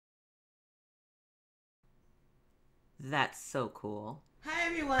That's so cool. Hi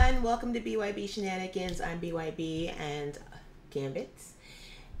everyone, welcome to BYB Shenanigans. I'm BYB and Gambits.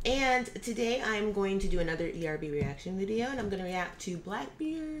 And today I'm going to do another ERB reaction video and I'm going to react to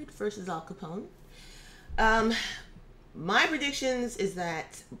Blackbeard versus Al Capone. My predictions is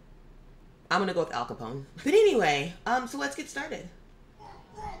that I'm going to go with Al Capone. But anyway, so let's get started.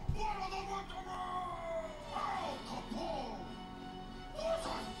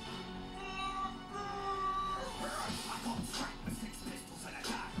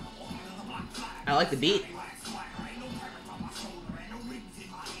 I like the beat.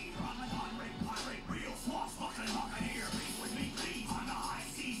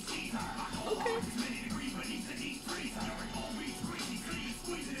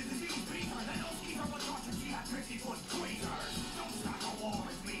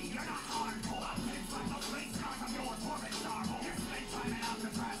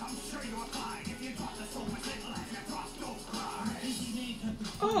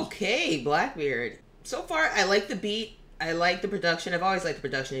 Okay, Blackbeard. So far, I like the beat. I like the production. I've always liked the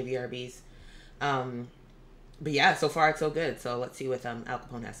production of ERBs. But yeah, so far it's so good. So let's see what Al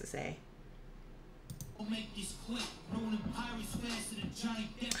Capone has to say.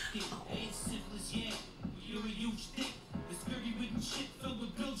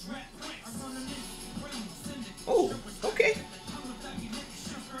 Oh. Oh, okay.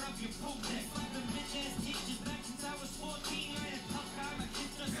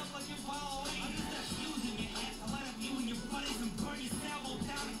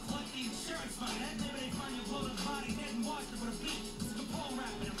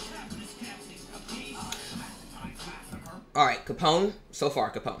 All right, Capone. So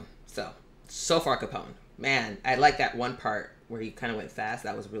far, Capone. So far, Capone. Man, I like that one part where he kind of went fast.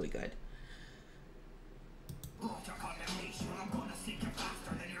 That was really good.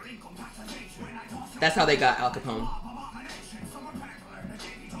 That's how they got Al Capone.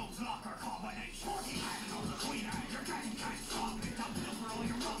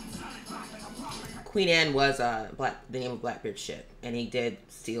 Queen Anne was the name of Blackbeard's ship, and he did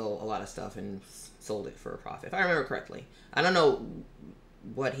steal a lot of stuff and sold it for a profit, if I remember correctly. I don't know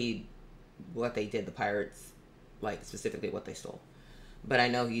what they did, the pirates, like specifically what they stole, but I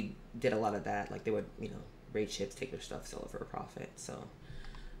know he did a lot of that. Like they would, raid ships, take their stuff, sell it for a profit. So.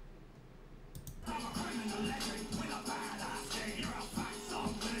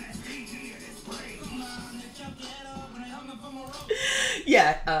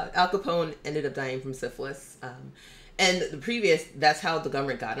 Yeah, Al Capone ended up dying from syphilis. And that's how the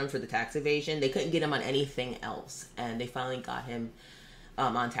government got him for the tax evasion. They couldn't get him on anything else. And they finally got him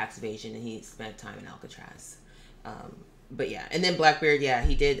on tax evasion, and he spent time in Alcatraz. But yeah, and then Blackbeard, yeah,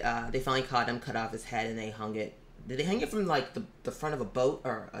 he did. They finally caught him, cut off his head, and they hung it. Did they hang it from like the front of a boat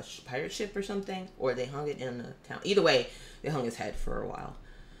or a pirate ship or something? Or they hung it in a town? Either way, they hung his head for a while.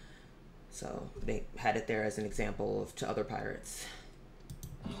 So they had it there as an example to other pirates.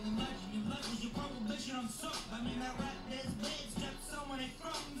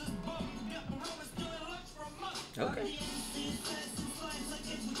 Okay.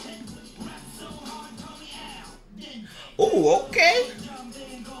 Oh, okay.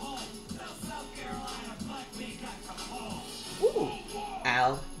 Ooh,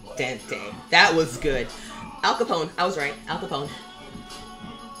 al dente. That was good. Al Capone. I was right. Al Capone.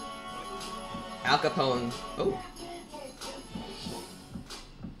 Al Capone. Oh.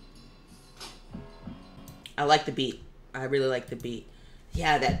 I like the beat. I really like the beat.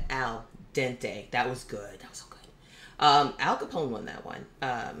 Yeah, that al dente. That was good. That was so good. Al Capone won that one.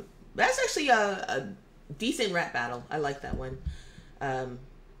 That's actually a decent rap battle. I like that one.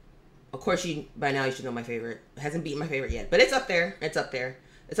 Of course, by now you should know my favorite. It hasn't beaten my favorite yet, but it's up there. It's up there.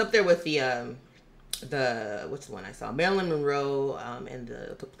 It's up there with the what's the one I saw? Marilyn Monroe and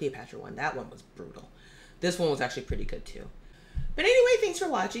the Cleopatra one. That one was brutal. This one was actually pretty good too. But anyway, thanks for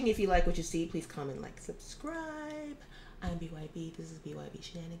watching. If you like what you see, please comment, like, subscribe. I'm BYB. This is BYB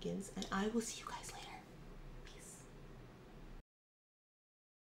Shenanigans, and I will see you guys later.